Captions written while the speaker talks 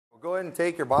Go ahead and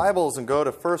take your Bibles and go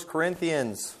to 1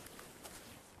 Corinthians.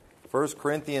 1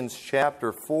 Corinthians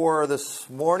chapter 4 this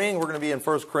morning. We're going to be in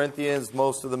 1 Corinthians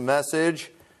most of the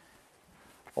message.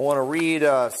 I want to read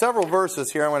several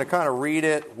verses here. I'm going to kind of read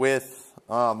it with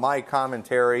my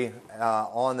commentary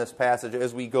on this passage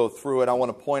as we go through it. I want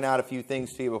to point out a few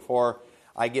things to you before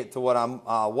I get to what I'm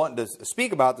wanting to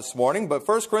speak about this morning. But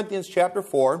 1 Corinthians chapter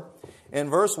 4,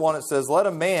 in verse 1 it says, "Let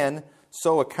a man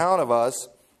so account of us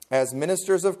as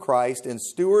ministers of Christ and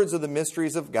stewards of the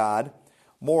mysteries of God.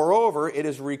 Moreover, it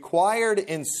is required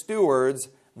in stewards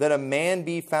that a man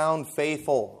be found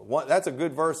faithful." That's a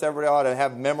good verse everybody ought to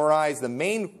have memorized. The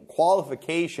main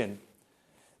qualification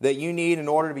that you need in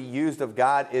order to be used of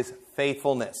God is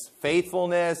faithfulness.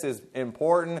 Faithfulness is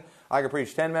important. I could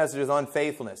preach 10 messages on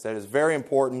faithfulness. That is very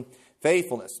important.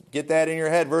 Faithfulness. Get that in your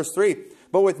head. Verse 3.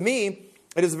 "But with me,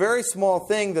 it is a very small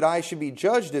thing that I should be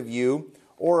judged of you,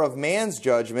 or of man's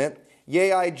judgment.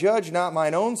 Yea, I judge not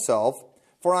mine own self,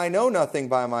 for I know nothing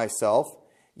by myself.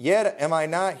 Yet am I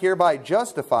not hereby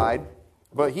justified,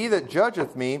 but he that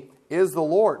judgeth me is the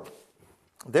Lord.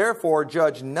 Therefore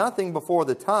judge nothing before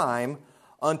the time,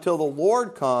 until the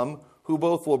Lord come, who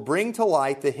both will bring to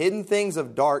light the hidden things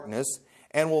of darkness,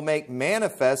 and will make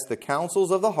manifest the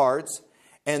counsels of the hearts,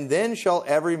 and then shall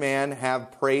every man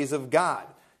have praise of God."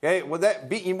 Okay,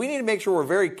 we need to make sure we're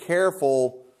very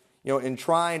careful in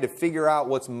trying to figure out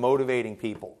what's motivating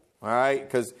people, all right?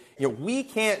 Because, we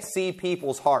can't see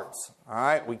people's hearts, all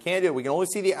right? We can't do it. We can only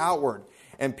see the outward.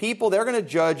 And people, they're going to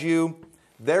judge you.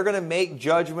 They're going to make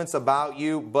judgments about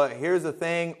you. But here's the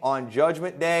thing, on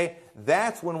Judgment Day,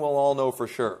 that's when we'll all know for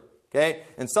sure, okay?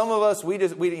 And some of us,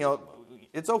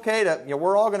 it's okay to,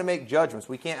 we're all going to make judgments.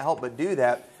 We can't help but do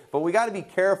that. But we got to be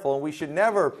careful, and we should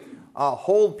never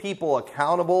hold people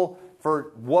accountable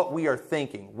for what we are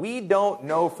thinking. We don't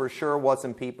know for sure what's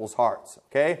in people's hearts,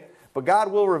 okay? But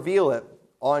God will reveal it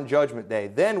on Judgment Day.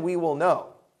 Then we will know.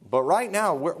 But right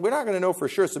now, we're not going to know for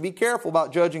sure, so be careful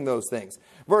about judging those things.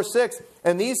 Verse 6,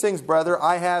 "And these things, brethren,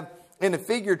 I have in a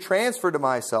figure transferred to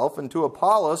myself and to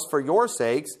Apollos for your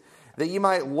sakes, that ye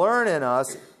might learn in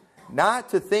us not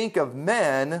to think of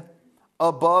men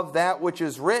above that which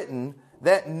is written,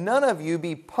 that none of you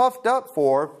be puffed up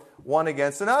for one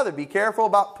against another." Be careful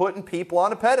about putting people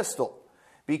on a pedestal.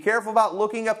 Be careful about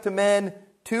looking up to men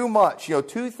too much.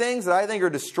 Two things that I think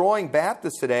are destroying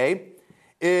Baptists today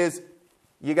is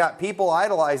you got people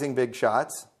idolizing big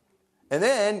shots, and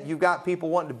then you've got people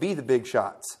wanting to be the big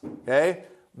shots. Okay?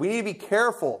 We need to be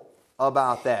careful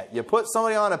about that. You put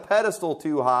somebody on a pedestal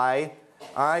too high,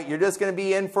 all right, you're just going to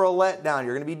be in for a letdown.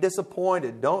 You're going to be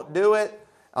disappointed. Don't do it.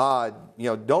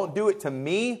 Don't do it to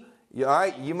me. All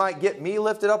right, you might get me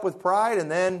lifted up with pride,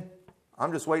 and then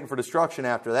I'm just waiting for destruction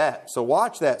after that. So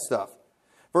watch that stuff.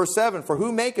 Verse 7, "For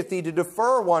who maketh thee to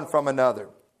defer one from another?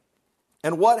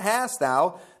 And what hast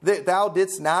thou that thou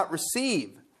didst not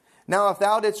receive? Now if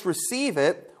thou didst receive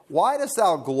it, why dost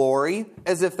thou glory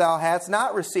as if thou hadst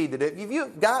not received it?" If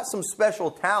you've got some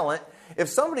special talent, if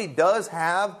somebody does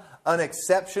have an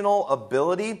exceptional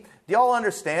ability, do y'all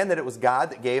understand that it was God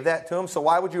that gave that to him? So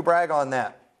why would you brag on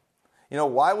that?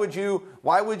 Why would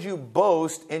you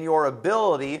boast in your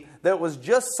ability that was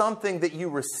just something that you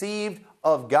received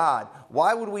of God?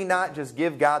 Why would we not just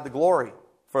give God the glory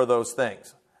for those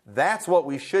things? That's what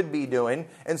we should be doing.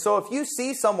 And so if you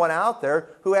see someone out there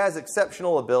who has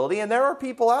exceptional ability, and there are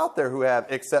people out there who have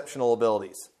exceptional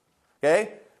abilities,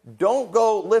 okay? Don't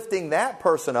go lifting that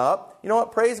person up. You know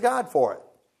what? Praise God for it.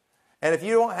 And if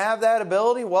you don't have that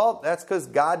ability, well, that's because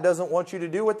God doesn't want you to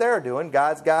do what they're doing.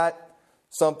 God's got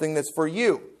something that's for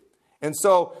you. And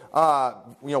so,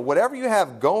 whatever you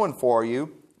have going for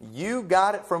you, you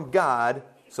got it from God,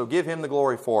 so give Him the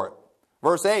glory for it.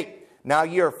 Verse 8, "Now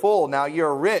ye are full, now ye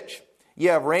are rich. Ye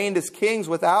have reigned as kings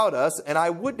without us, and I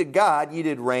would to God ye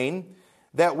did reign,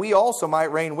 that we also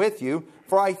might reign with you.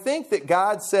 For I think that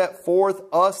God set forth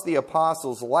us the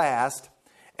apostles last,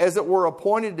 as it were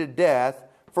appointed to death,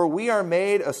 for we are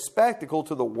made a spectacle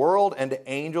to the world and to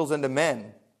angels and to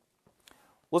men."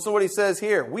 Listen to what he says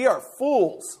here. "We are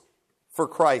fools for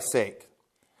Christ's sake,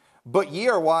 but ye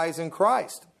are wise in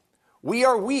Christ. We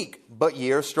are weak, but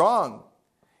ye are strong.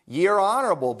 Ye are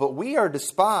honorable, but we are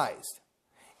despised.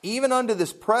 Even unto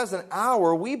this present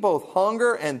hour we both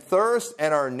hunger and thirst,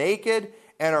 and are naked,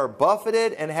 and are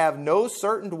buffeted, and have no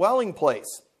certain dwelling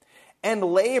place. And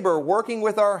labor, working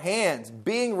with our hands.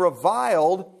 Being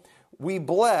reviled, we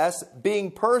bless. Being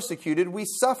persecuted, we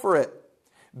suffer it.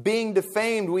 Being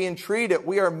defamed, we entreat it.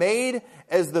 We are made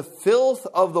as the filth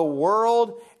of the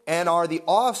world, and are the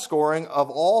offscouring of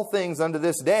all things unto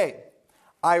this day.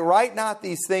 I write not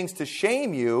these things to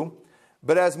shame you,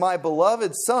 But as my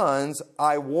beloved sons,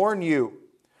 I warn you,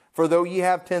 for though ye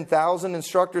have 10,000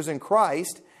 instructors in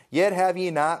Christ, yet have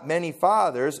ye not many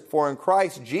fathers, for in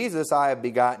Christ Jesus I have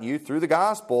begotten you through the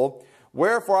gospel.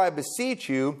 Wherefore I beseech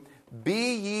you,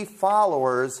 be ye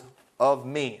followers of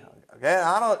me. Okay,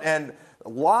 and a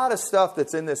lot of stuff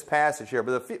that's in this passage here,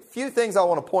 but the few things I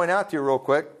want to point out to you real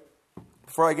quick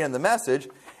before I get into the message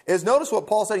is notice what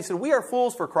Paul said. He said, we are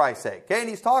fools for Christ's sake. Okay, and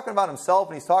he's talking about himself,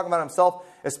 and he's talking about himself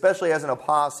especially as an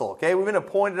apostle. Okay, we've been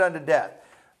appointed unto death.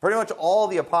 Pretty much all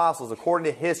the apostles,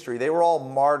 according to history, they were all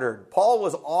martyred. Paul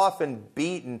was often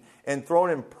beaten and thrown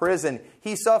in prison.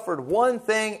 He suffered one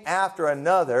thing after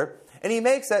another, and he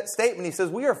makes that statement. He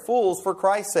says, we are fools for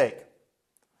Christ's sake.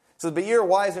 He says, but ye are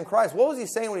wise in Christ. What was he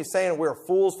saying when he's saying we're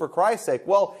fools for Christ's sake?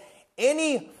 Well,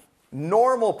 any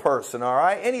normal person, all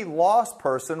right, any lost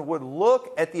person would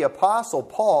look at the Apostle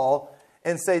Paul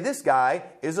and say, this guy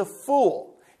is a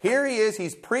fool. Here he is,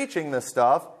 he's preaching this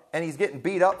stuff, and he's getting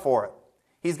beat up for it.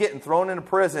 He's getting thrown into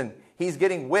prison. He's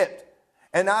getting whipped.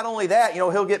 And not only that,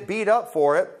 he'll get beat up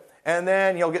for it, and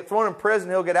then he'll get thrown in prison,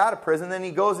 he'll get out of prison, then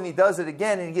he goes and he does it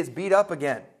again, and he gets beat up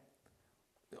again.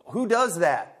 Who does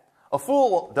that? A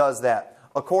fool does that,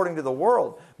 according to the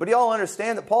world. But y'all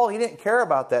understand that Paul, he didn't care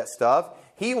about that stuff.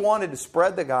 He wanted to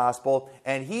spread the gospel,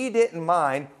 and he didn't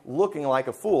mind looking like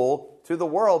a fool to the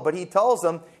world. But he tells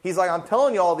them, he's like, I'm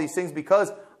telling you all these things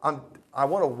because I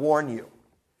want to warn you.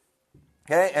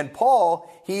 Okay? And Paul,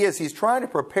 he's trying to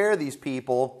prepare these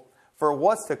people for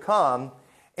what's to come.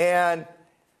 And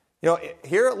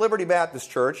here at Liberty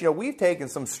Baptist Church, we've taken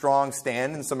some strong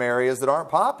stand in some areas that aren't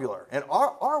popular. And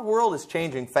our world is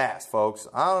changing fast, folks.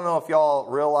 I don't know if y'all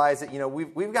realize it.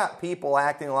 We've got people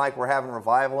acting like we're having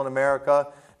revival in America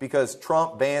because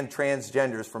Trump banned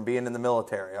transgenders from being in the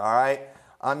military, all right?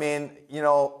 I mean,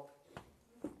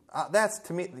 that's,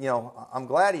 to me, I'm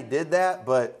glad he did that,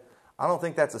 but I don't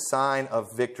think that's a sign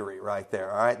of victory right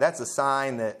there, all right? That's a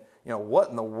sign that, what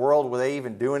in the world were they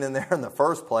even doing in there in the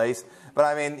first place? But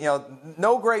I mean,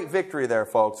 no great victory there,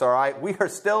 folks, all right? We are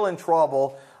still in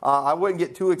trouble. I wouldn't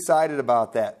get too excited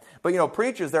about that. But,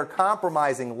 preachers, they're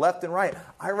compromising left and right.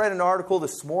 I read an article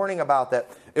this morning about that.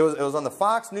 It was on the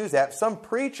Fox News app. Some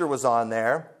preacher was on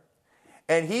there,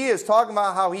 and he is talking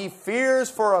about how he fears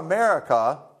for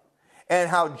America and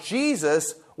how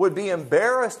Jesus would be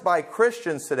embarrassed by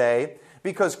Christians today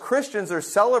because Christians are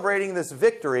celebrating this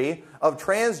victory of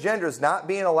transgenders not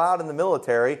being allowed in the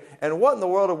military. And what in the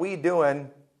world are we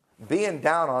doing being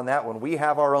down on that when we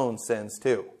have our own sins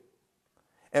too?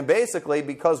 And basically,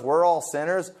 because we're all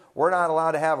sinners, we're not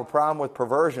allowed to have a problem with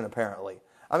perversion, apparently.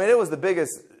 I mean, it was the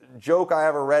biggest joke I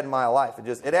ever read in my life.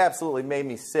 It absolutely made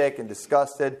me sick and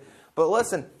disgusted. But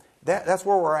listen, that's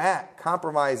where we're at,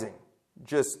 compromising.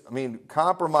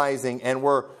 Compromising, and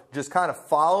we're just kind of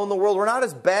following the world. We're not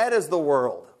as bad as the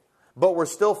world, but we're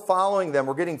still following them.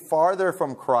 We're getting farther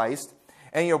from Christ.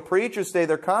 And, preachers say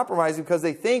they're compromising because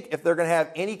they think if they're going to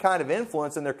have any kind of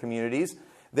influence in their communities,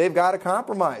 they've got to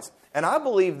compromise. And I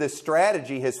believe this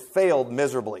strategy has failed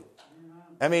miserably.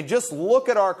 I mean, just look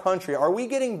at our country. Are we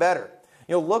getting better?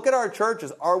 Look at our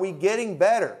churches. Are we getting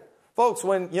better? Folks,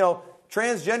 when,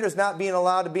 transgenders not being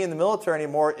allowed to be in the military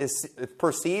anymore is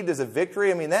perceived as a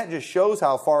victory. I mean, that just shows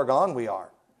how far gone we are.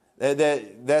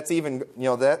 That's even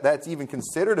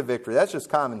considered a victory. That's just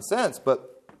common sense.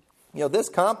 But this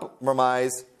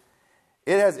compromise,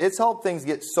 it's helped things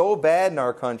get so bad in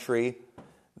our country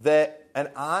that an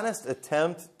honest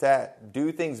attempt to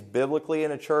do things biblically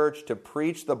in a church, to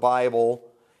preach the Bible,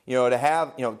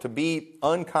 to be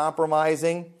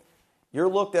uncompromising, you're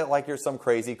looked at like you're some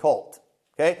crazy cult.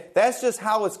 Okay? That's just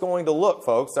how it's going to look,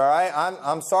 folks, all right?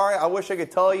 I'm sorry. I wish I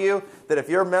could tell you that if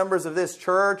you're members of this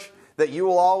church, that you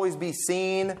will always be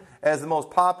seen as the most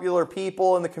popular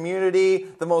people in the community,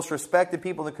 the most respected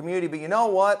people in the community. But you know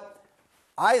what?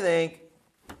 I think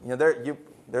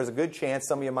there's a good chance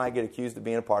some of you might get accused of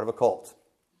being a part of a cult.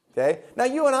 Okay? Now,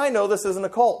 you and I know this isn't a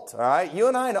cult, all right? You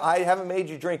and I know I haven't made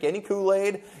you drink any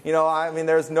Kool-Aid.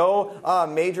 There's no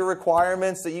major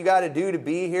requirements that you got to do to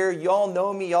be here. Y'all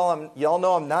know me. Y'all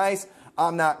know I'm nice.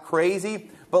 I'm not crazy.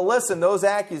 But listen, those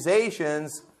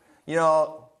accusations,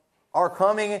 are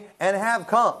coming and have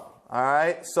come, all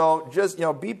right? So just,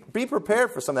 be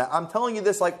prepared for some of that. I'm telling you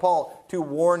this like Paul to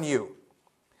warn you.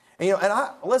 And,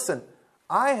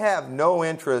 I have no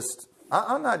interest.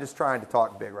 I'm not just trying to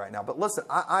talk big right now, but listen,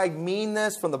 I mean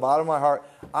this from the bottom of my heart.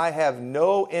 I have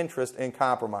no interest in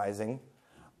compromising.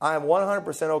 I'm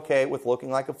 100% okay with looking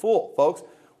like a fool. Folks,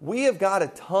 we have got a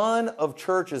ton of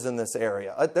churches in this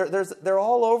area. They're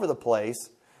all over the place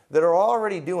that are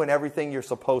already doing everything you're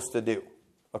supposed to do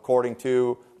according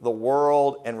to the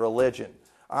world and religion.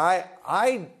 I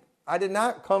I did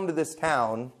not come to this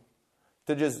town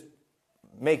to just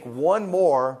make one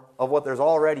more of what there's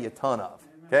already a ton of.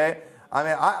 Okay? I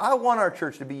mean, I want our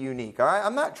church to be unique. All right?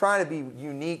 I'm not trying to be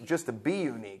unique just to be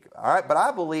unique. All right? But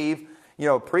I believe,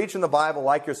 preaching the Bible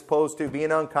like you're supposed to,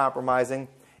 being uncompromising,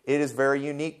 it is very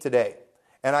unique today.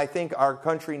 And I think our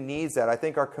country needs that. I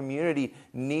think our community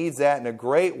needs that in a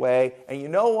great way. And you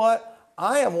know what?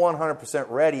 I am 100%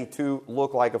 ready to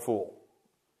look like a fool.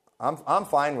 I'm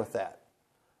fine with that.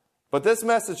 But this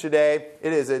message today,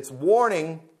 it's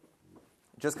warning,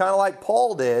 just kind of like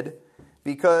Paul did,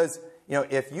 because,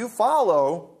 if you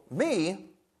follow me,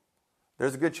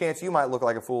 there's a good chance you might look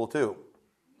like a fool too.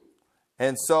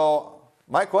 And so,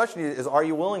 my question is, are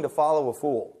you willing to follow a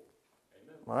fool?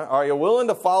 Right? Are you willing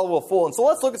to follow a fool? And so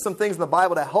let's look at some things in the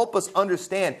Bible to help us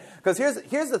understand. Because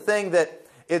here's the thing that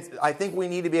I think we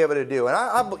need to be able to do. And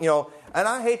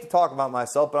I hate to talk about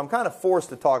myself, but I'm kind of forced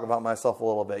to talk about myself a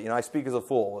little bit. I speak as a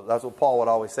fool. That's what Paul would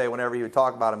always say whenever he would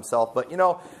talk about himself. But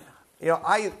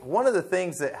one of the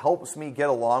things that helps me get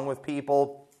along with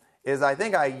people is I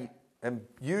think I am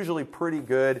usually pretty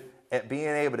good at being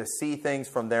able to see things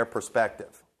from their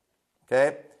perspective.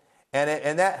 Okay?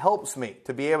 And that helps me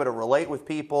to be able to relate with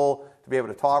people, to be able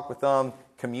to talk with them,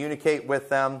 communicate with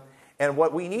them. And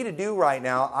what we need to do right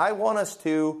now, I want us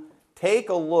to take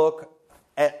a look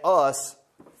at us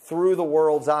through the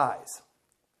world's eyes.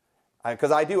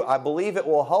 Because I believe it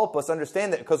will help us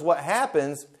understand that. Because what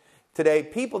happens today,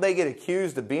 people, they get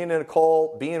accused of being in a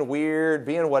cult, being weird,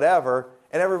 being whatever,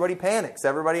 and everybody panics.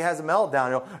 Everybody has a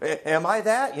meltdown. Am I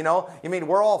that?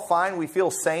 We're all fine. We feel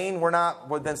sane. We're not.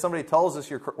 But then somebody tells us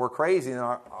we're crazy. And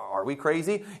are we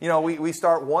crazy? We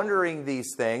start wondering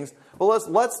these things. Well,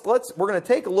 we're going to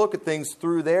take a look at things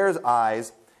through their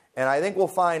eyes, and I think we'll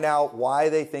find out why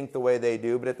they think the way they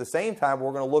do. But at the same time,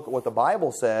 we're going to look at what the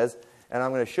Bible says, and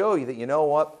I'm going to show you that,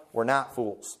 we're not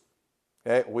fools.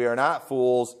 Okay? We are not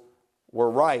fools. We're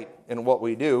right in what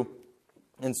we do.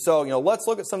 And so, let's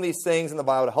look at some of these things in the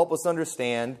Bible to help us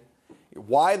understand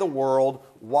why the world,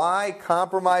 why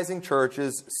compromising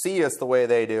churches see us the way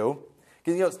they do.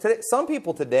 Because, some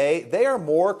people today, they are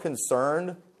more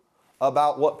concerned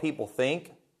about what people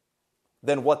think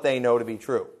than what they know to be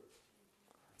true.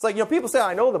 It's like, people say,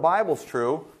 I know the Bible's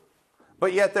true,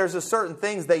 but yet there's a certain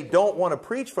things they don't want to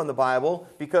preach from the Bible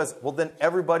because, well, then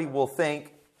everybody will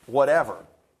think whatever.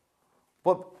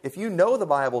 But if you know the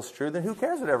Bible's true, then who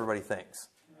cares what everybody thinks?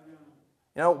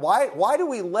 Why do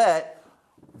we let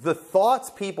the thoughts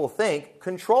people think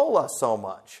control us so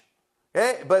much?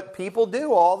 Okay? But people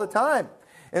do all the time.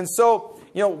 And so,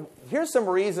 here's some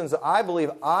reasons I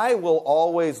believe I will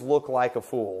always look like a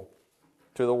fool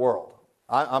to the world.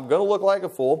 I'm going to look like a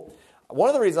fool. One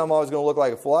of the reasons I'm always going to look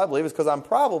like a fool, I believe, is because I'm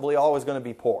probably always going to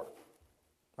be poor.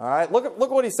 All right? Look at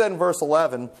what he said in verse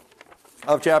 11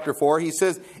 of chapter 4. He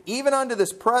says, even unto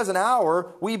this present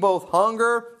hour, we both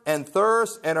hunger and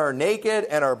thirst and are naked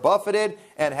and are buffeted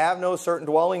and have no certain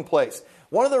dwelling place.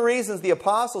 One of the reasons the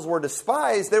apostles were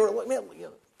despised, they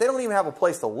don't even have a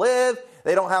place to live.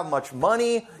 They don't have much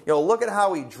money. Look at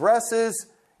how he dresses.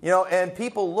 And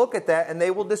people look at that and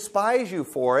they will despise you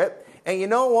for it. And you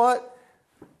know what?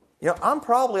 I'm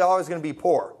probably always going to be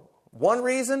poor. One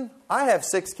reason, I have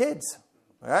 6 kids.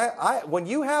 All right? When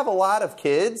you have a lot of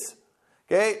kids,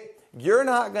 okay, you're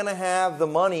not going to have the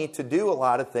money to do a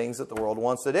lot of things that the world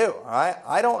wants to do. All right?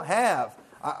 I don't have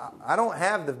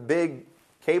the big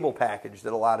cable package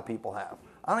that a lot of people have.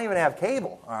 I don't even have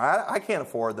cable. All right? I can't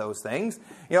afford those things.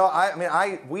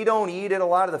 We don't eat at a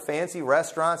lot of the fancy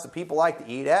restaurants that people like to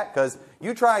eat at, because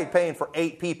you try paying for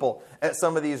 8 people at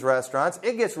some of these restaurants,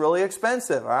 it gets really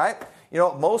expensive. All right?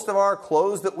 Most of our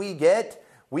clothes that we get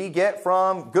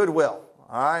from Goodwill.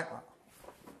 All right?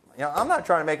 I'm not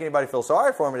trying to make anybody feel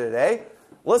sorry for me today.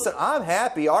 Listen, I'm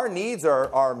happy. Our needs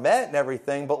are met and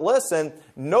everything. But listen,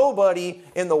 nobody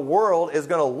in the world is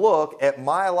going to look at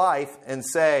my life and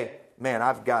say, man,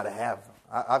 I've got to have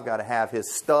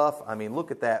his stuff. Look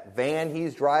at that van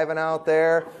he's driving out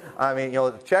there.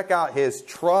 Check out his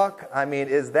truck.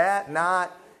 Is that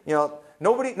not,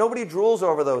 nobody drools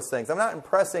over those things. I'm not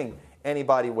impressing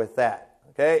anybody with that.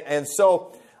 Okay? And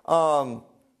so, I'm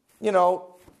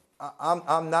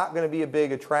not going to be a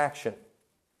big attraction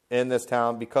in this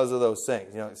town because of those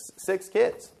things. 6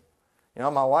 kids.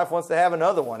 My wife wants to have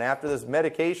another one after this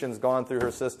medication's gone through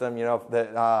her system,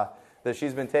 that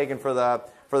she's been taking for the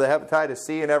hepatitis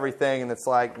C and everything, and it's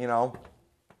like, then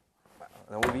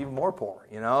we'll be even more poor,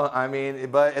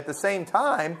 But at the same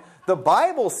time, the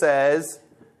Bible says,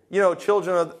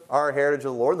 children are a heritage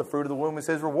of the Lord, and the fruit of the womb is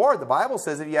His reward. The Bible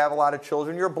says if you have a lot of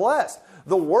children, you're blessed.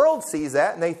 The world sees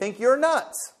that, and they think you're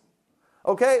nuts.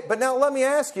 Okay, but now let me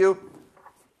ask you,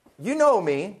 you know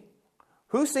me.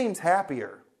 Who seems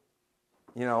happier?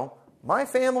 You know, my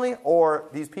family or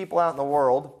these people out in the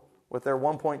world with their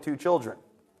 1.2 children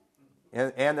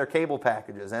and their cable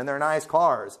packages and their nice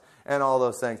cars and all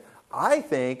those things. I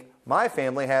think my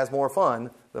family has more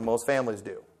fun than most families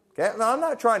do. Okay? Now, I'm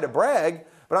not trying to brag,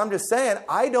 but I'm just saying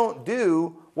I don't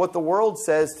do what the world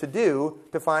says to do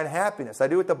to find happiness. I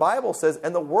do what the Bible says,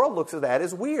 and the world looks at that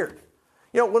as weird.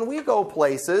 You know, when we go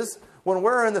places, when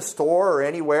we're in the store or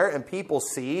anywhere and people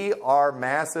see our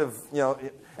massive, you know,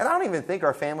 and I don't even think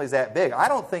our family's that big. I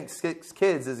don't think 6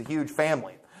 kids is a huge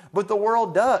family. But the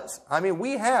world does. I mean,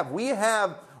 we have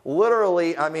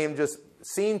literally, just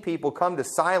seen people come to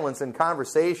silence in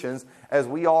conversations as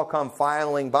we all come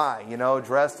filing by, you know,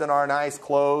 dressed in our nice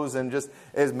clothes and just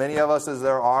as many of us as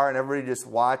there are, and everybody just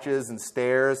watches and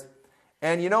stares.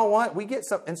 And you know what?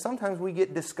 And sometimes we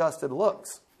get disgusted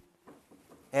looks.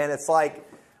 And it's like,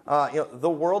 the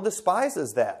world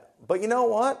despises that. But you know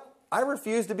what? I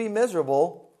refuse to be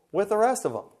miserable with the rest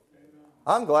of them.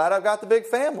 I'm glad I've got the big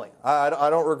family. I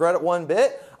don't regret it one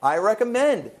bit. I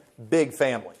recommend big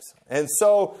families. And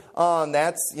so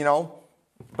that's, you know,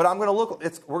 but we're going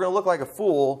to look like a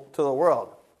fool to the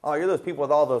world. Oh, you're those people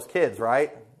with all those kids,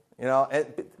 right? You know, and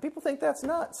people think that's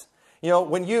nuts. You know,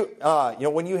 when you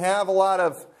have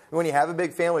a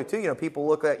big family too, you know, people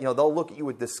look at, you know, they'll look at you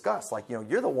with disgust, like, you know,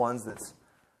 you're the ones that's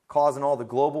causing all the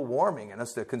global warming and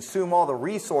us to consume all the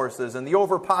resources and the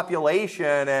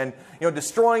overpopulation and, you know,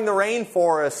 destroying the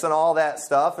rainforests and all that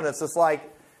stuff. And it's just like,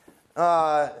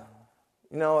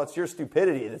 you know, it's your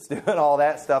stupidity that's doing all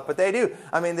that stuff. But they do.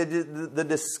 I mean, the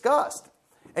disgust.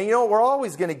 And, you know, we're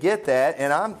always going to get that,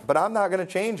 but I'm not going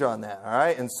to change on that, all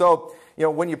right? And so, you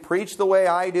know, when you preach the way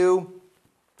I do,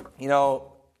 you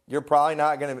know, you're probably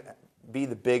not going to be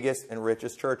the biggest and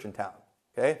richest church in town,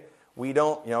 okay? We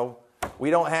don't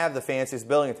have the fanciest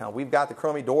building in town. We've got the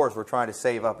crummy doors we're trying to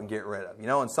save up and get rid of. You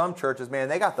know, in some churches, man,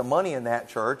 they got the money in that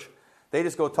church. They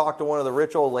just go talk to one of the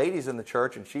rich old ladies in the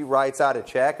church, and she writes out a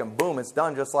check, and boom, it's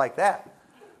done just like that.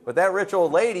 But that rich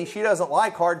old lady, she doesn't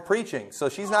like hard preaching, so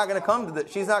she's not going to come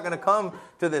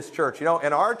to this church. You know,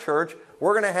 in our church,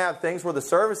 we're going to have things where the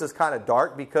service is kind of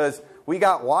dark because we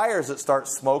got wires that start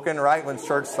smoking right when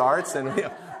church starts, and you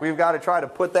know, we've got to try to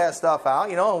put that stuff out.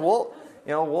 You know, and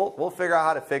we'll figure out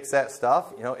how to fix that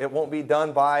stuff. You know, it won't be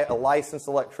done by a licensed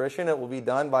electrician. It will be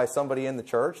done by somebody in the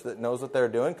church that knows what they're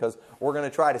doing, because we're going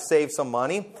to try to save some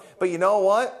money. But you know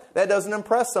what? That doesn't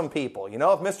impress some people. You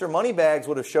know, if Mr. Moneybags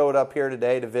would have showed up here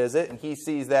today to visit and he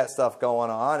sees that stuff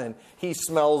going on and he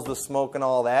smells the smoke and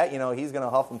all that, you know, he's going to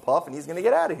huff and puff and he's going to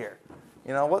get out of here.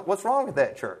 You know, what's wrong with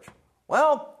that church?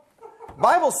 Well, the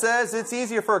Bible says it's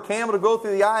easier for a camel to go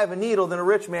through the eye of a needle than a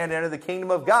rich man to enter the kingdom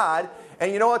of God.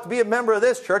 And you know what? To be a member of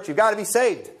this church, you've got to be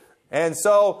saved. And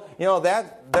so, you know,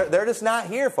 they're just not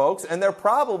here, folks. And they're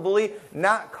probably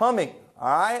not coming. All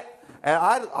right? And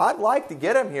I'd like to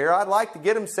get them here. I'd like to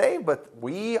get them saved. But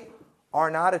we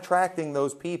are not attracting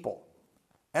those people.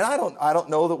 And I don't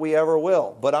know that we ever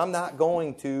will. But I'm not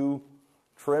going to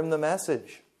trim the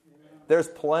message. There's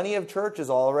plenty of churches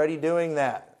already doing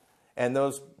that. And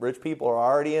those rich people are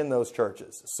already in those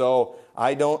churches. So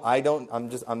I'm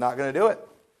not going to do it.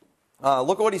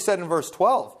 Look at what he said in verse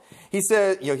 12. He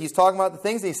said, you know, he's talking about the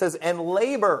things, and he says, and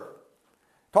labor.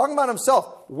 Talking about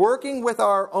himself, working with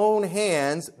our own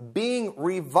hands, being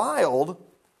reviled,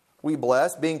 we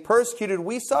bless, being persecuted,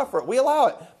 we suffer it, we allow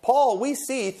it. Paul, we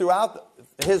see throughout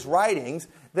his writings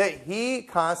that he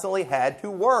constantly had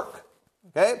to work.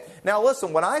 Okay? Now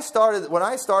listen, when I started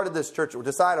this church, or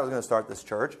decided I was going to start this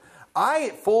church, I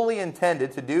fully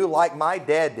intended to do like my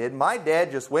dad did. My dad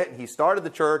just went and he started the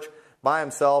church by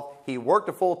himself. He worked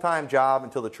a full-time job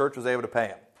until the church was able to pay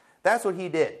him. That's what he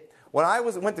did. When I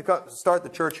went to start the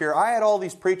church here, I had all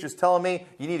these preachers telling me,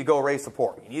 you need to go raise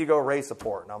support. You need to go raise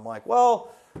support. And I'm like,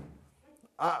 well,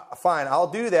 fine,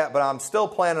 I'll do that, but I'm still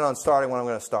planning on starting when I'm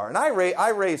going to start. And I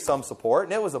raised some support,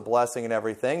 and it was a blessing and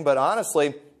everything. But honestly,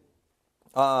 you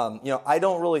know, I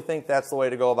don't really think that's the way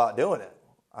to go about doing it.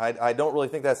 I don't really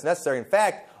think that's necessary. In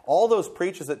fact, all those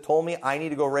preachers that told me I need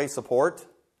to go raise support,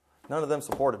 none of them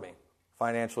supported me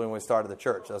financially when we started the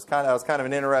church. That was kind of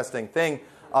an interesting thing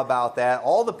about that.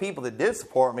 All the people that did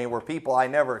support me were people I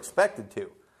never expected to,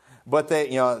 but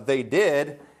they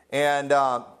did. And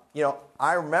you know,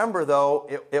 I remember though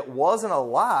it wasn't a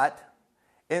lot,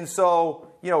 and so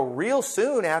you know, real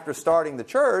soon after starting the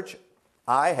church,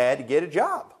 I had to get a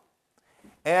job.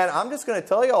 And I'm just going to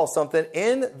tell you all something.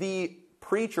 In the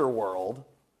preacher world,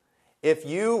 if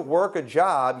you work a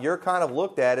job, you're kind of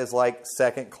looked at as like a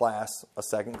second class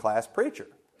preacher.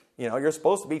 You know, you're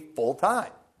supposed to be full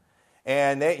time.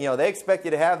 And they expect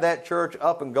you to have that church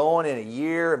up and going in a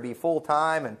year and be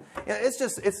full-time. And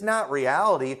it's not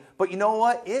reality. But you know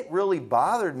what? It really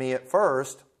bothered me at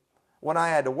first when I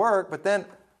had to work. But then,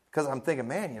 because I'm thinking,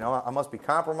 man, I must be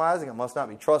compromising. I must not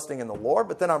be trusting in the Lord.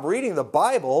 But then I'm reading the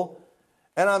Bible,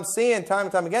 and I'm seeing time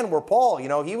and time again where Paul,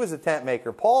 he was a tent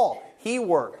maker. Paul, he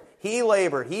worked. He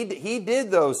labored. He did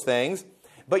those things.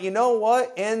 But you know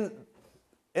what? In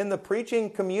the preaching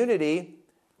community,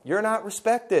 you're not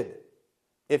respected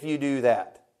if you do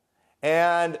that.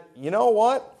 And you know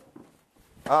what?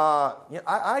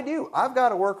 I do. I've got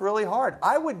to work really hard.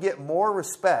 I would get more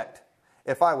respect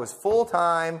if I was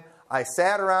full-time, I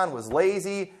sat around, was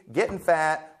lazy, getting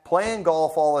fat, playing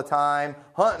golf all the time,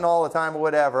 hunting all the time, or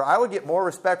whatever. I would get more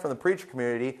respect from the preacher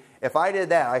community if I did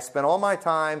that. I spent all my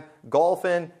time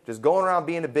golfing, just going around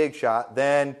being a big shot,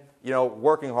 than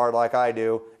working hard like I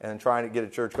do and trying to get a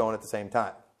church going at the same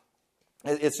time.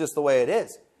 It's just the way it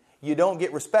is. You don't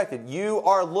get respected. You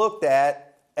are looked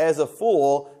at as a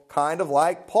fool, kind of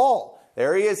like Paul.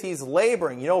 There he is, he's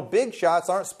laboring. Big shots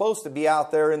aren't supposed to be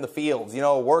out there in the fields,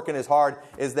 working as hard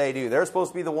as they do. They're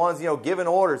supposed to be the ones, giving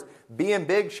orders, being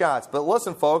big shots. But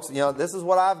listen, folks, this is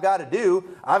what I've got to do.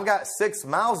 I've got 6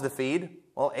 mouths to feed.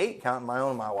 Well, 8 counting my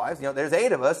own and my wife's. There's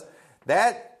 8 of us.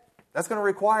 That's going to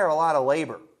require a lot of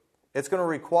labor. It's going to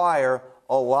require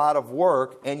a lot of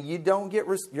work, and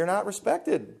you're not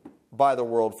respected by the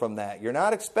world from that. You're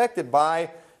not expected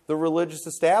by the religious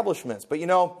establishments. But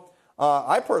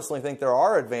I personally think there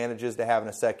are advantages to having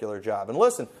a secular job. And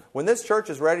listen, when this church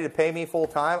is ready to pay me full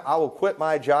time, I will quit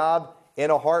my job in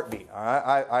a heartbeat. All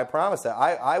right? I promise that.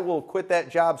 I will quit that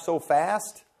job so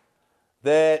fast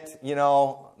that,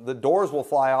 the doors will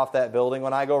fly off that building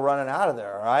when I go running out of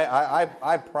there. All right?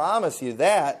 I promise you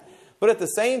that. But at the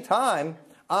same time,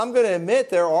 I'm going to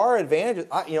admit there are advantages.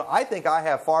 I think I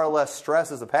have far less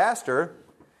stress as a pastor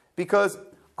because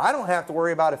I don't have to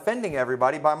worry about offending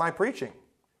everybody by my preaching.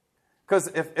 Because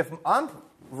if I'm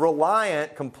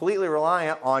completely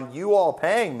reliant on you all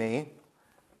paying me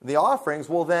the offerings,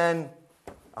 well then,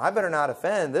 I better not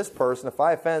offend this person. If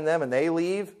I offend them and they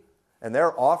leave and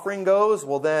their offering goes,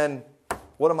 well then,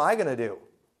 what am I going to do?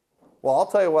 Well, I'll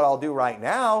tell you what I'll do right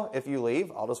now. If you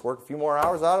leave, I'll just work a few more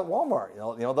hours out at Walmart.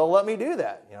 They'll let me do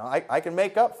that. I can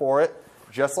make up for it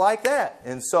just like that.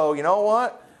 And so, you know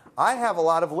what? I have a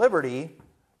lot of liberty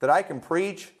that I can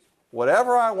preach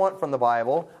whatever I want from the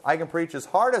Bible. I can preach as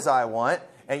hard as I want.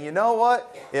 And you know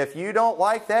what? If you don't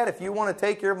like that, if you want to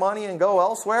take your money and go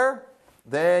elsewhere,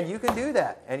 then you can do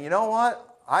that. And you know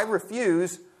what? I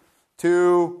refuse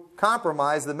to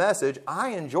compromise the message. I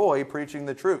enjoy preaching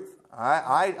the truth.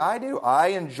 I do. I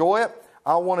enjoy it.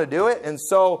 I want to do it. And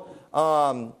so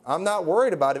I'm not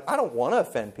worried about it. I don't want to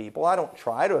offend people. I don't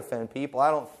try to offend people.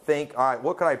 I don't think, all right,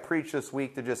 what could I preach this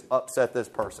week to just upset this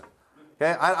person?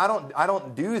 Okay? I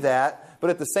don't do that. But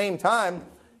at the same time,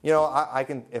 I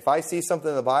can, if I see something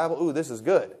in the Bible, ooh, this is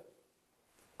good,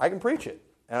 I can preach it.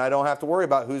 And I don't have to worry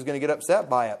about who's going to get upset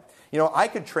by it. I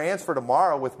could transfer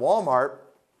tomorrow with Walmart.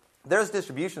 There's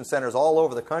distribution centers all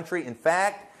over the country. In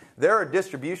fact, there are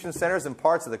distribution centers in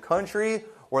parts of the country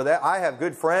where I have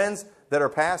good friends that are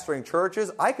pastoring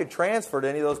churches. I could transfer to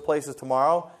any of those places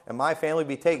tomorrow and my family would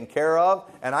be taken care of,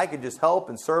 and I could just help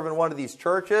and serve in one of these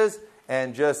churches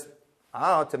and just, I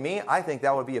don't know, to me, I think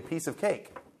that would be a piece of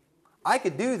cake. I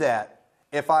could do that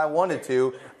if I wanted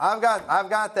to. I've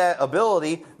got that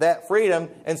ability, that freedom,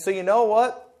 and so you know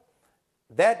what?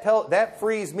 That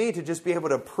frees me to just be able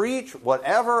to preach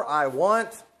whatever I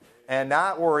want and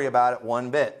not worry about it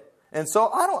one bit. And so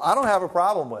I don't have a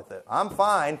problem with it. I'm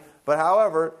fine. But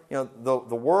however,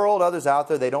 the world, others out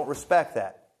there, they don't respect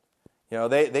that.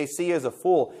 They see you as a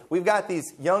fool. We've got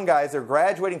these young guys, they're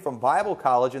graduating from Bible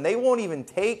college, and they won't even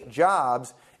take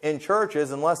jobs in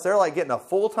churches unless they're like getting a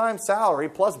full-time salary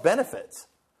plus benefits.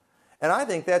 And I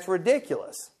think that's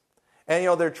ridiculous.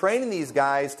 And they're training these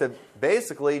guys to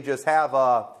basically just have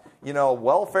a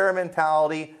welfare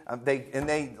mentality.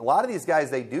 A lot of these guys,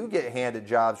 they do get handed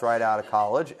jobs right out of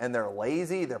college, and they're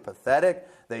lazy, they're pathetic,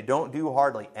 they don't do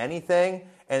hardly anything,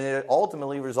 and it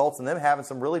ultimately results in them having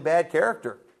some really bad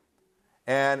character.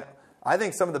 And I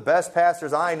think some of the best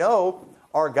pastors I know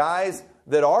are guys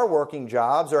that are working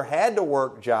jobs or had to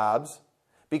work jobs,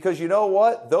 because you know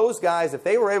what? Those guys, if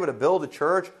they were able to build a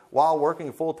church while working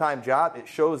a full-time job, it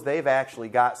shows they've actually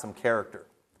got some character.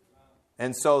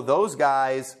 And so those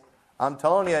guys, I'm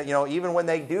telling you, even when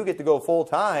they do get to go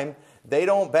full-time, they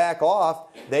don't back off.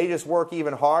 They just work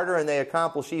even harder and they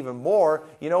accomplish even more.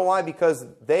 You know why? Because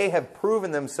they have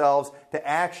proven themselves to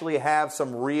actually have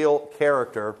some real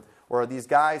character. Where these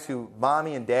guys who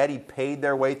mommy and daddy paid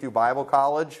their way through Bible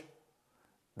college,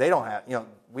 they don't have,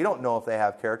 we don't know if they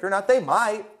have character. Not they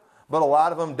might, but a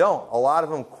lot of them don't. A lot of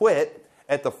them quit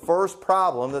at the first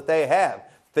problem that they have.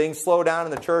 Things slow down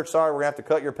in the church. Sorry, we're going to have to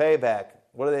cut your pay back.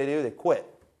 What do? They quit.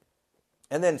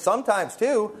 And then sometimes,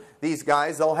 too, these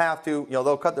guys, they'll have to,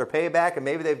 they'll cut their pay back, and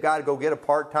maybe they've got to go get a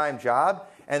part-time job.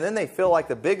 And then they feel like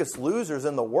the biggest losers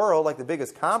in the world, like the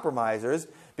biggest compromisers,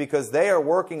 because they are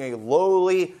working a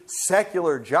lowly,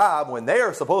 secular job when they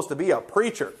are supposed to be a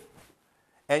preacher.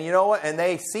 And you know what? And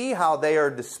they see how they are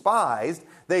despised.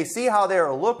 They see how they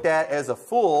are looked at as a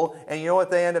fool. And you know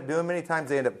what they end up doing? Many times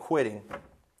they end up quitting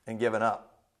and giving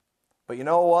up. But you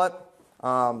know what?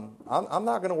 I'm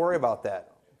not going to worry about that.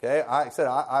 Okay, I said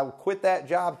I'll quit that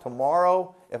job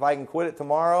tomorrow if I can quit it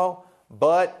tomorrow.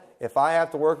 But if I have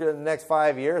to work it in the next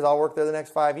 5 years, I'll work there the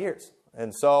next 5 years.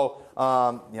 And so,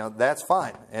 that's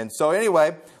fine. And so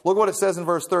anyway, look what it says in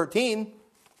verse 13.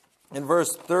 In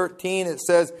verse 13 it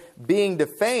says, being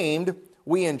defamed,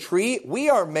 we entreat, we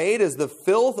are made as the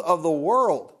filth of the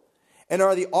world, and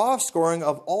are the offscouring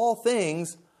of all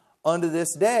things unto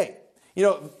this day.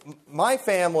 My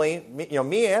family,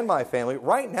 me and my family,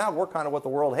 right now we're kind of what the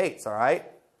world hates, all right?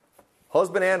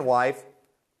 Husband and wife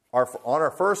are on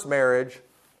our first marriage,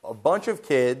 a bunch of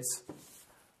kids.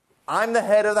 I'm the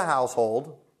head of the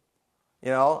household,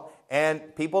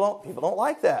 and people don't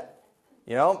like that,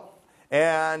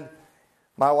 And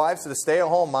my wife's a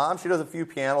stay-at-home mom. She does a few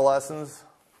piano lessons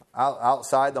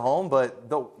outside the home, but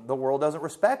the world doesn't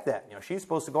respect that. She's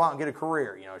supposed to go out and get a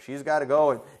career. She's got to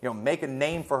go and make a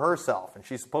name for herself, and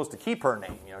she's supposed to keep her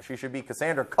name. She should be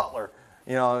Cassandra Cutler,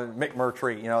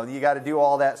 McMurtry. You got to do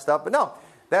all that stuff. But no,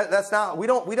 that's not. We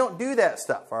don't do that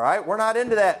stuff. All right, we're not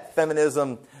into that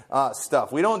feminism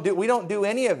stuff. We don't do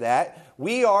any of that.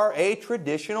 We are a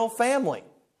traditional family.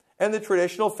 And the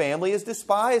traditional family is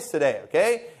despised today,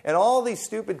 okay? And all these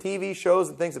stupid TV shows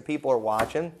and things that people are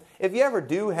watching, if you ever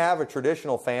do have a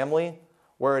traditional family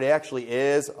where it actually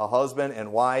is a husband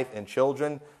and wife and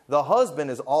children, the husband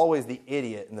is always the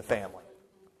idiot in the family.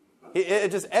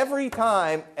 It just every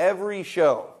time, every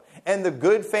show. And the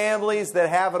good families that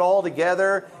have it all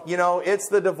together, it's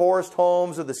the divorced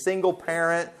homes or the single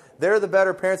parent. They're the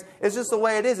better parents. It's just the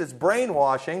way it is. It's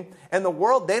brainwashing. And the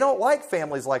world, they don't like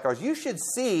families like ours. You should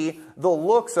see the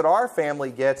looks that our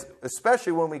family gets,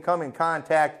 especially when we come in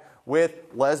contact with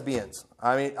lesbians.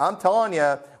 I mean, I'm telling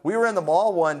you, we were in the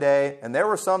mall one day, and there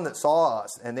were some that saw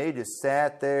us, and they just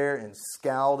sat there and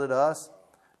scowled at us.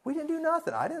 We didn't do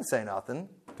nothing. I didn't say nothing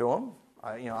to them.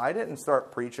 I didn't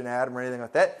start preaching at them or anything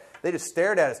like that. They just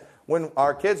stared at us. When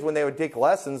our kids, when they would take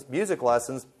lessons, music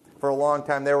lessons, for a long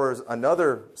time, there was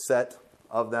another set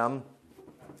of them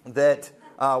that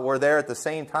were there at the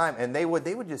same time, and they would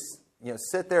just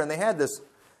sit there, and they had this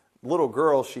little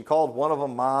girl. She called one of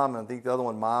them Mom, and I think the other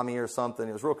one Mommy or something.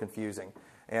 It was real confusing,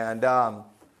 and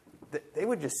they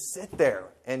would just sit there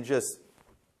and just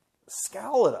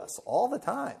scowl at us all the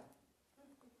time,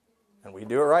 and we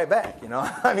do it right back.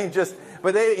 I mean,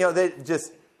 but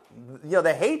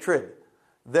the hatred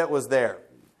that was there,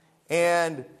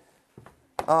 and.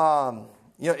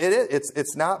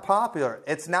 It's not popular.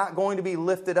 It's not going to be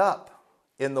lifted up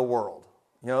in the world.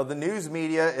 The news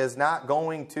media is not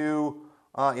going to.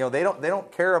 They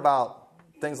don't care about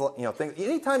things like things.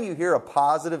 Anytime you hear a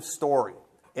positive story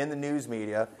in the news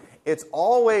media, it's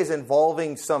always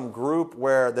involving some group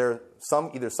where there's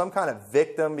either some kind of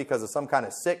victim because of some kind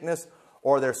of sickness,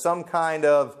 or there's some kind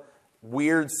of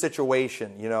weird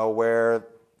situation. Where.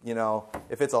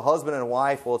 If it's a husband and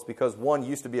wife, well, it's because one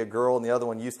used to be a girl and the other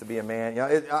one used to be a man.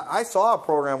 I saw a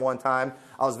program one time.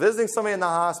 I was visiting somebody in the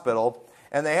hospital,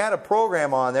 and they had a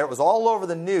program on there. It was all over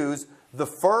the news. The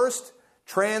first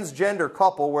transgender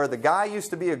couple where the guy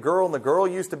used to be a girl and the girl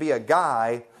used to be a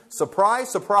guy, surprise,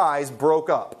 surprise,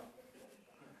 broke up.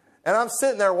 And I'm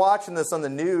sitting there watching this on the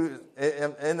news,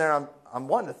 in there. I'm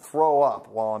wanting to throw up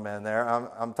while I'm in there.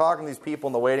 I'm talking to these people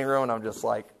in the waiting room, and I'm just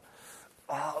like,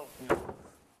 oh,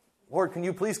 Lord, can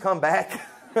you please come back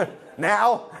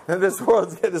now? This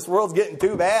world's getting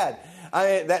too bad. I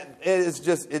mean, it's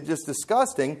just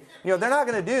disgusting. They're not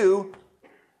going to do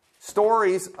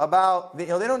stories about. They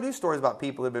don't do stories about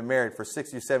people that have been married for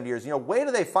 60 or 70 years. Wait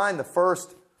till they find the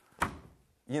first,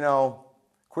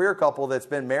 queer couple that's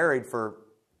been married for,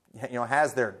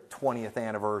 has their 20th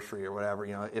anniversary or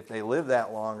whatever. If they live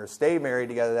that long or stay married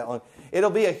together that long,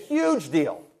 it'll be a huge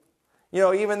deal.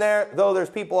 Even there, though there's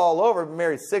people all over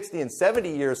married 60 and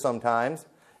 70 years sometimes,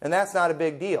 and that's not a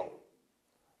big deal.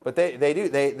 But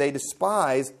they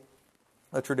despise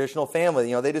a traditional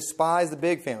family. They despise the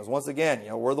big families. Once again,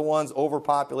 we're the ones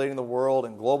overpopulating the world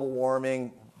and global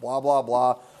warming, blah, blah,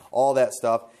 blah, all that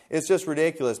stuff. It's just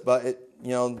ridiculous, but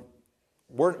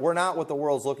we're not what the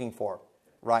world's looking for.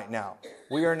 right now.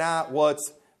 We are not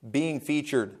what's being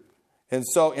featured. And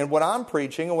what I'm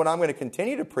preaching and what I'm going to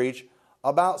continue to preach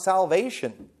about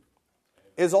salvation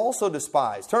is also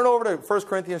despised. Turn over to 1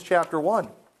 Corinthians chapter 1.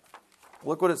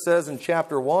 Look what it says in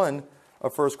chapter 1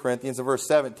 of 1 Corinthians, in verse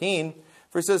 17.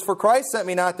 For it says, "For Christ sent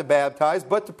me not to baptize,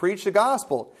 but to preach the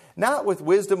gospel, not with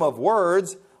wisdom of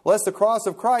words, lest the cross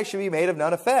of Christ should be made of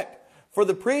none effect. For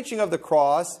the preaching of the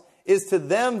cross is to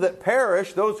them that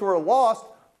perish, those who are lost,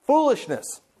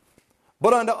 foolishness.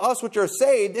 But unto us which are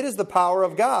saved, it is the power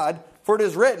of God. For it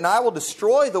is written, I will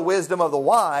destroy the wisdom of the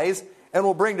wise, and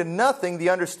will bring to nothing the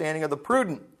understanding of the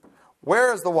prudent.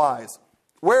 Where is the wise?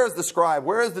 Where is the scribe?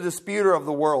 Where is the disputer of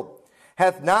the world?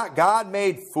 Hath not God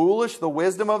made foolish the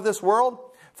wisdom of this world?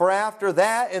 For after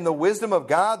that, in the wisdom of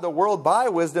God, the world by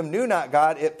wisdom knew not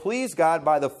God. It pleased God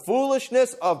by the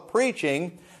foolishness of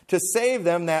preaching to save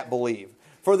them that believe.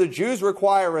 For the Jews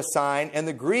require a sign, and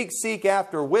the Greeks seek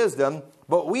after wisdom,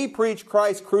 but we preach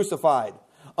Christ crucified.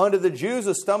 Unto the Jews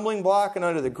a stumbling block, and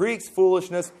unto the Greeks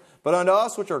foolishness. But unto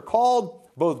us which are called,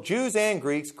 both Jews and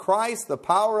Greeks, Christ the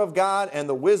power of God and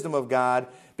the wisdom of God,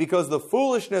 because the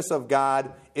foolishness of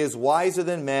God is wiser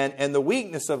than men, and the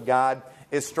weakness of God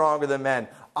is stronger than men."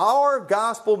 Our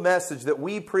gospel message that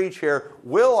we preach here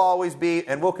will always be,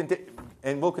 and will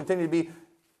continue to be,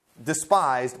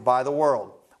 despised by the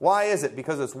world. Why is it?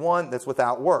 Because it's one that's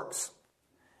without works.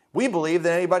 We believe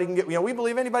that anybody can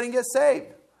get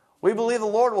saved. We believe the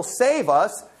Lord will save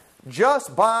us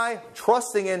just by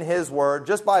trusting in His Word,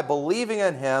 just by believing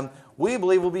in Him. We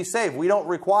believe we'll be saved. We don't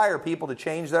require people to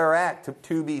change their act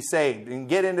to be saved and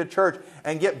get into church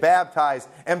and get baptized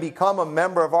and become a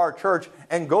member of our church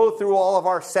and go through all of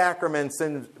our sacraments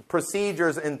and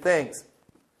procedures and things.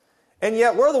 And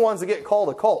yet we're the ones that get called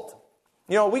a cult.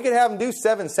 We could have them do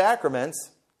 7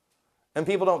 sacraments and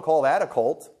people don't call that a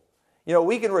cult.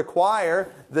 We can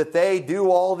require that they do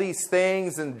all these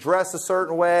things and dress a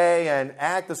certain way and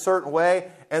act a certain way,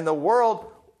 and the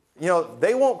world,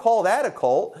 they won't call that a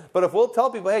cult. But if we'll tell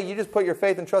people, hey, you just put your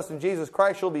faith and trust in Jesus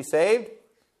Christ, you'll be saved,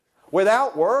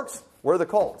 without works, we're the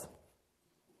cult.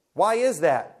 Why is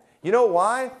that? You know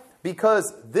why?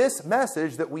 Because this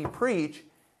message that we preach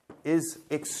is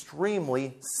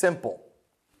extremely simple.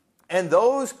 And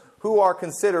those who are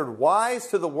considered wise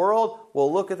to the world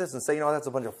will look at this and say, that's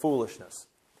a bunch of foolishness.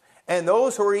 And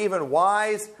those who are even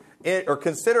wise or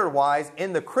considered wise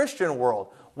in the Christian world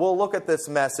will look at this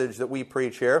message that we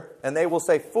preach here and they will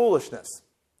say foolishness.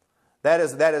 That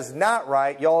is not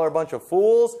right. Y'all are a bunch of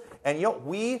fools. And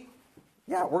we're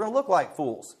going to look like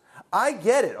fools. I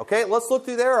get it, okay? Let's look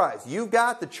through their eyes. You've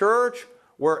got the church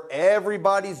where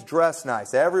everybody's dressed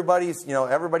nice. Everybody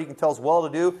can tell us well to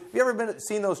do. Have you ever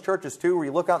seen those churches too where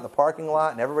you look out in the parking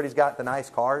lot and everybody's got the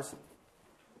nice cars?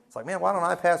 It's like, man, why don't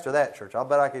I pastor that church? I'll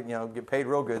bet I could, get paid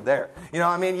real good there.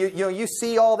 You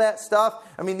see all that stuff.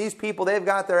 These people, they've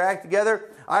got their act together.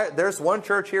 There's one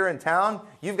church here in town.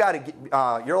 You're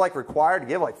required to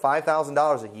give like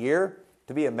 $5,000 a year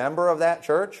to be a member of that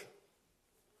church.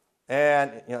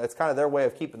 And, it's kind of their way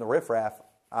of keeping the riffraff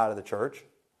out of the church.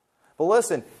 But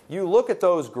listen, you look at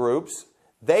those groups,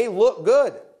 they look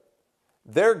good.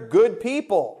 They're good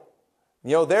people.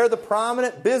 They're the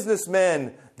prominent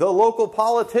businessmen, the local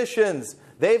politicians.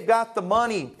 They've got the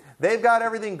money. They've got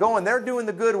everything going. They're doing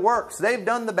the good works. They've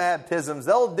done the baptisms.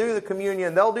 They'll do the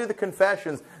communion. They'll do the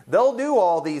confessions. They'll do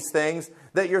all these things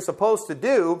that you're supposed to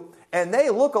do, and they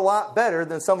look a lot better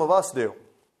than some of us do.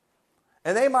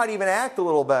 And they might even act a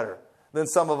little better than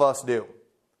some of us do.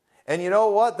 And you know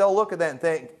what? They'll look at that and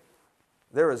think,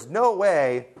 there is no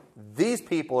way these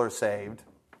people are saved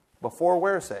before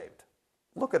we're saved.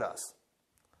 Look at us.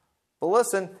 But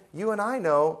listen, you and I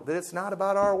know that it's not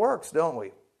about our works, don't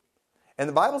we? And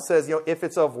the Bible says, if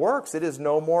it's of works, it is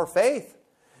no more faith.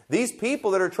 These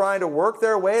people that are trying to work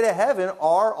their way to heaven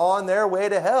are on their way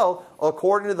to hell,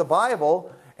 according to the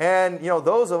Bible. And,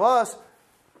 those of us,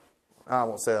 I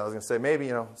won't say that. I was going to say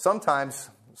maybe, sometimes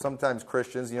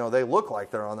Christians, they look like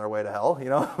they're on their way to hell,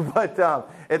 but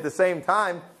at the same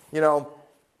time, and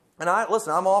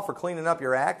I'm all for cleaning up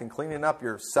your act and cleaning up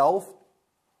yourself.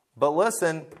 But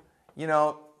listen, you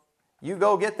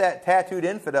go get that tattooed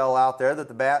infidel out there that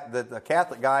the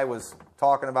Catholic guy was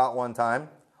talking about one time,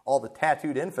 all the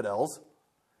tattooed infidels.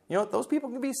 Those people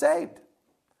can be saved.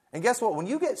 And guess what? When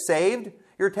you get saved,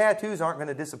 your tattoos aren't going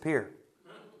to disappear.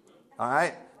 All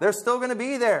right? They're still going to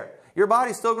be there. Your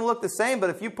body's still going to look the same, but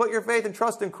if you put your faith and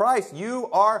trust in Christ, you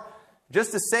are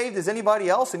just as saved as anybody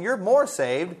else, and you're more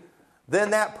saved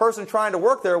than that person trying to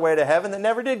work their way to heaven that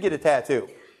never did get a tattoo.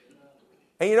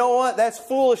 And you know what? That's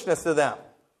foolishness to them.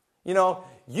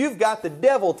 You've got the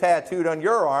devil tattooed on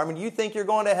your arm, and you think you're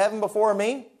going to heaven before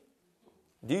me?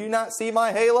 Do you not see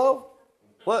my halo?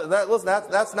 Listen,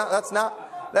 that's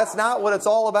not what it's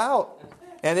all about.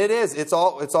 And it is. It's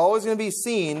always going to be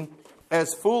seen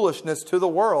as foolishness to the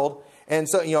world. And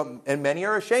so, and many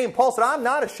are ashamed. Paul said, I'm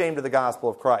not ashamed of the gospel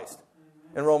of Christ.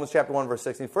 In Romans chapter 1, verse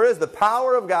 16. For it is the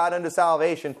power of God unto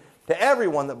salvation to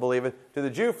everyone that believeth, to the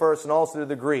Jew first and also to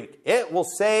the Greek. It will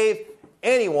save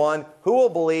anyone who will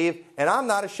believe, and I'm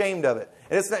not ashamed of it.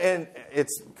 And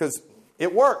it's because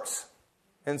it works.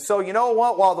 And so, you know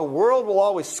what? While the world will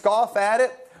always scoff at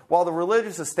it, while the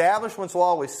religious establishments will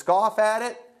always scoff at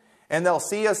it, and they'll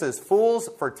see us as fools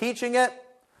for teaching it,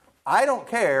 I don't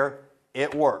care.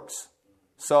 It works.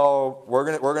 So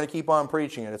we're going to keep on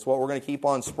preaching it. It's what we're going to keep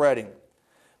on spreading.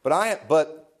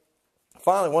 But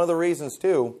finally, one of the reasons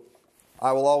too,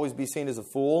 I will always be seen as a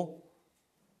fool.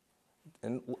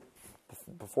 And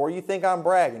before you think I'm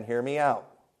bragging, hear me out.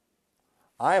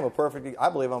 I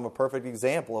believe I'm a perfect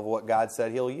example of what God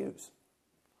said He'll use.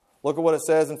 Look at what it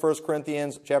says in 1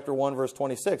 Corinthians chapter 1, verse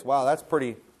 26. Wow, that's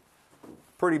pretty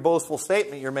boastful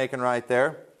statement you're making right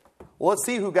there. Well, let's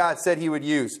see who God said He would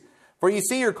use. For you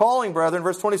see your calling, brethren,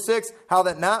 verse 26, how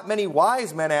that not many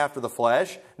wise men after the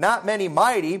flesh, not many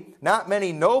mighty, not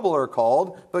many noble are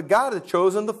called, but God hath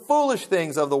chosen the foolish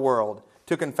things of the world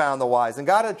to confound the wise. And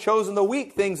God hath chosen the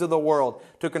weak things of the world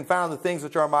to confound the things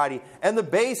which are mighty. And the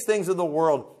base things of the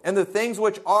world, and the things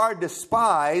which are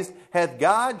despised, hath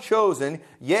God chosen,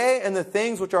 yea, and the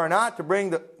things which are not, to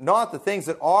bring not the things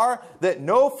that are, that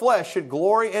no flesh should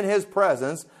glory in His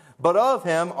presence. But of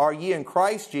Him are ye in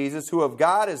Christ Jesus, who of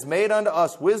God is made unto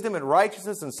us wisdom and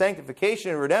righteousness and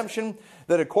sanctification and redemption,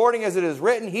 that according as it is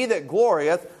written, He that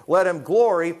glorieth, let him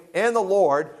glory in the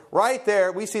Lord. Right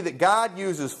there, we see that God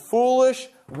uses foolish,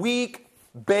 weak,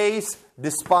 base,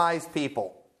 despised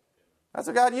people. That's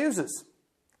what God uses.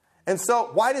 And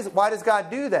so, why does God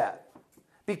do that?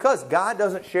 Because God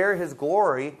doesn't share His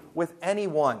glory with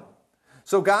anyone.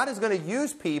 So God is going to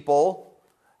use people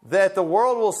that the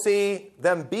world will see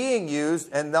them being used,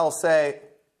 and they'll say,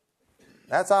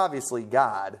 that's obviously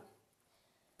God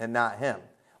and not Him.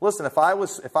 Listen, if I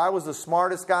was the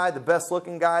smartest guy, the best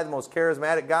looking guy, the most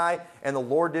charismatic guy, and the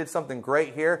Lord did something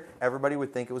great here, everybody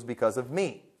would think it was because of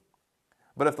me.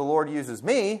 But if the Lord uses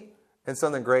me and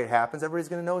something great happens, everybody's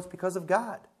going to know it's because of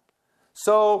God.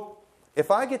 So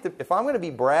if I'm going to be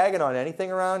bragging on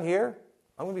anything around here,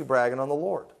 I'm going to be bragging on the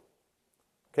Lord.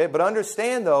 Okay, but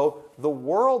understand, though, the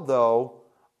world, though,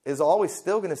 is always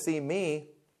still going to see me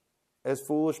as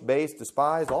foolish, base,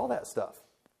 despised, all that stuff.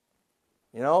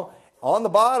 On the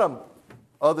bottom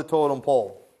of the totem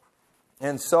pole.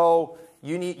 And so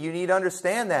you need to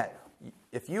understand that.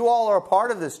 If you all are a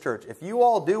part of this church, if you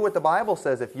all do what the Bible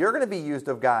says, if you're going to be used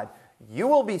of God, you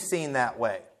will be seen that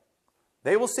way.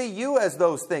 They will see you as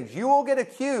those things. You will get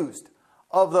accused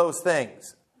of those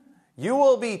things. You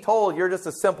will be told you're just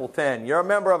a simpleton. You're a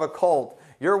member of a cult.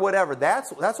 You're whatever.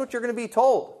 That's what you're going to be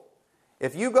told.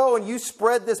 If you go and you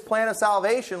spread this plan of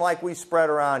salvation like we spread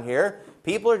around here,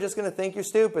 people are just going to think you're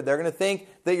stupid. They're going to think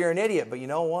that you're an idiot. But you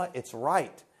know what? It's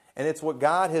right. And it's what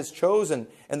God has chosen.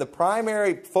 And the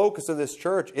primary focus of this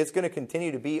church, it's going to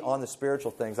continue to be on the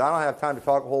spiritual things. I don't have time to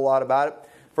talk a whole lot about it.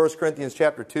 1 Corinthians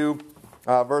chapter 2,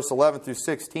 verse 11 through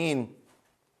 16.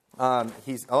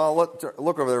 I'll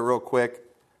look over there real quick.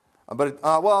 We don't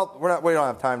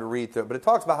have time to read through it, but it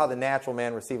talks about how the natural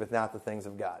man receiveth not the things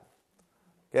of God.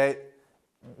 Okay?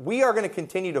 We are going to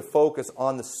continue to focus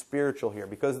on the spiritual here,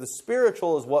 because the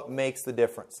spiritual is what makes the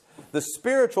difference. The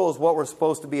spiritual is what we're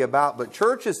supposed to be about, but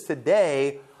churches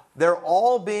today, they're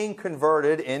all being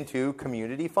converted into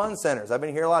community fun centers. I've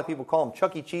been hearing a lot of people call them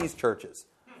Chuck E. Cheese churches.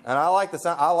 And I like the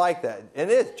sound. I like that. It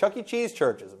is Chuck E. Cheese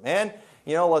churches. Man,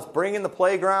 let's bring in the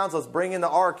playgrounds, let's bring in the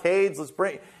arcades, let's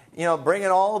bring in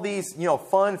all these,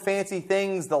 fun, fancy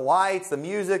things, the lights, the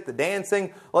music, the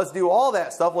dancing. Let's do all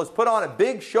that stuff. Let's put on a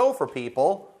big show for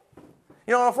people.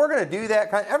 If we're going to do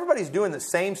that, everybody's doing the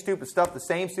same stupid stuff, the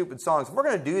same stupid songs. If we're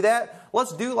going to do that,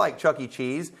 let's do like Chuck E.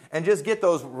 Cheese and just get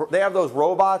those. They have those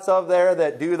robots up there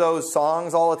that do those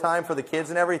songs all the time for the kids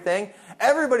and everything.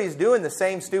 Everybody's doing the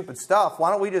same stupid stuff. Why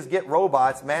don't we just get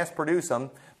robots, mass produce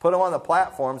them, put them on the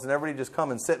platforms, and everybody just come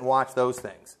and sit and watch those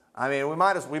things? I mean, we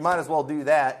might as well do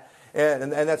that,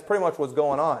 and that's pretty much what's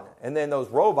going on. And then those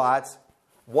robots,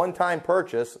 one-time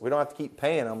purchase, we don't have to keep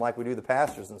paying them like we do the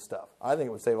pastors and stuff. I think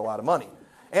it would save a lot of money.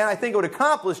 And I think it would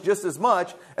accomplish just as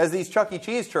much as these Chuck E.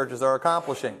 Cheese churches are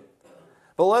accomplishing.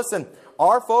 But listen,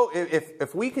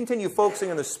 if we continue focusing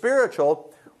on the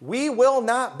spiritual, we will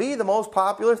not be the most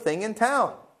popular thing in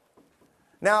town.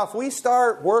 Now, if we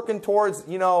start working towards,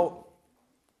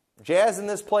 jazzing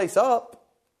this place up,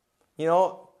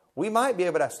 we we might be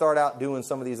able to start out doing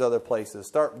some of these other places,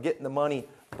 start getting the money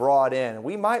brought in.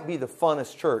 We might be the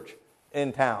funnest church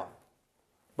in town.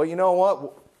 But you know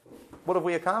what? What have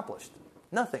we accomplished?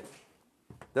 Nothing.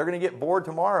 They're going to get bored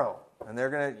tomorrow, and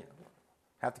they're going to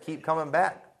have to keep coming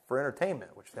back for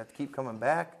entertainment, which they have to keep coming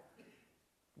back.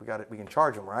 We can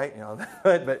charge them, right?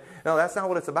 But no, that's not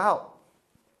what it's about.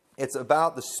 It's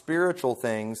about the spiritual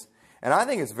things. And I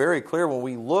think it's very clear when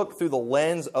we look through the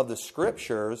lens of the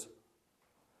Scriptures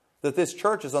that this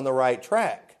church is on the right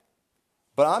track.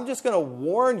 But I'm just going to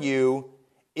warn you,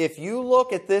 if you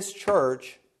look at this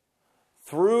church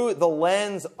through the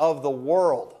lens of the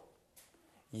world,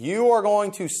 you are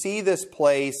going to see this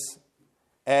place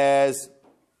as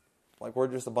like we're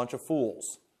just a bunch of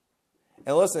fools.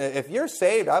 And listen, if you're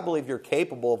saved, I believe you're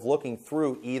capable of looking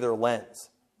through either lens.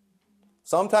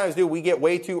 Sometimes, we get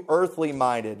way too earthly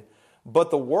minded.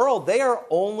 But the world, they are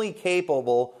only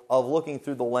capable of looking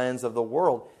through the lens of the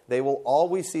world. They will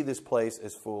always see this place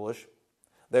as foolish.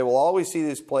 They will always see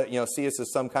this place, see us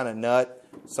as some kind of nut,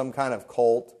 some kind of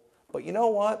cult. But you know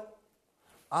what?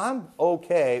 I'm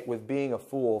okay with being a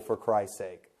fool for Christ's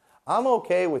sake. I'm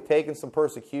okay with taking some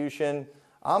persecution.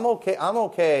 I'm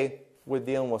okay with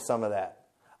dealing with some of that.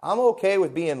 I'm okay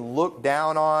with being looked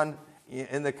down on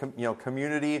in the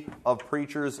community of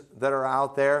preachers that are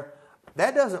out there.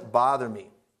 That doesn't bother me,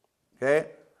 okay?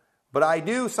 But I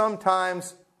do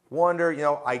sometimes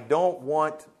wonder, I don't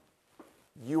want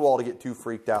you all to get too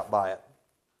freaked out by it.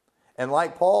 And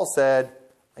like Paul said,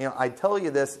 I tell you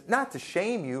this not to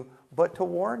shame you, but to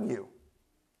warn you.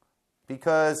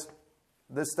 Because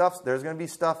there's going to be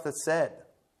stuff that's said.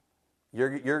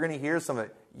 You're going to hear some of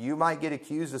it. You might get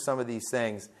accused of some of these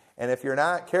things. And if you're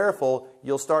not careful,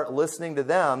 you'll start listening to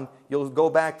them. You'll go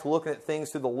back to looking at things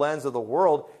through the lens of the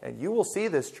world, and you will see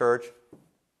this church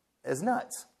as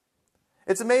nuts.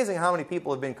 It's amazing how many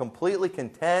people have been completely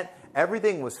content.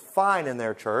 Everything was fine in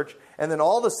their church. And then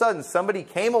all of a sudden, somebody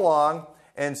came along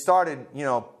and started,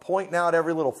 pointing out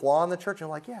every little flaw in the church. And you're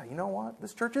like, yeah, you know what?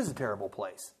 This church is a terrible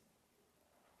place.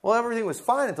 Well, everything was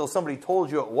fine until somebody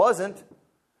told you it wasn't.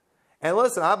 And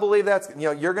listen, I believe that's,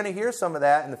 you're going to hear some of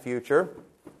that in the future.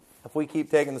 If we keep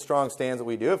taking the strong stands that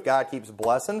we do, if God keeps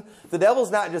blessing, the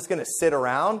devil's not just going to sit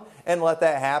around and let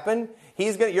that happen.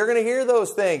 You're going to hear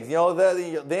those things.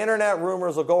 The internet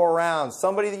rumors will go around.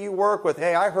 Somebody that you work with,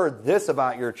 hey, I heard this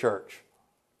about your church.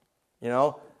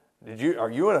 Are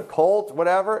you in a cult,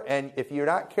 whatever? And if you're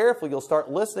not careful, you'll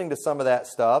start listening to some of that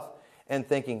stuff and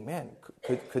thinking, man,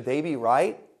 could they be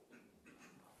right?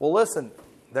 Well, listen,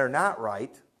 they're not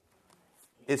right.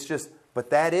 It's just,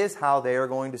 but that is how they are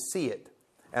going to see it.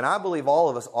 And I believe all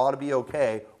of us ought to be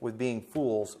okay with being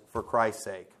fools for Christ's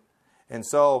sake. And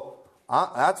so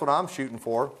that's what I'm shooting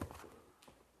for.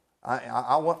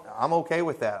 I'm okay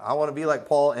with that. I want to be like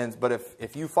Paul. But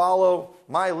if you follow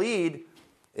my lead,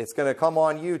 it's going to come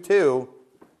on you too.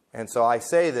 And so I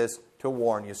say this to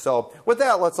warn you. So with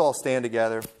that, let's all stand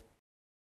together.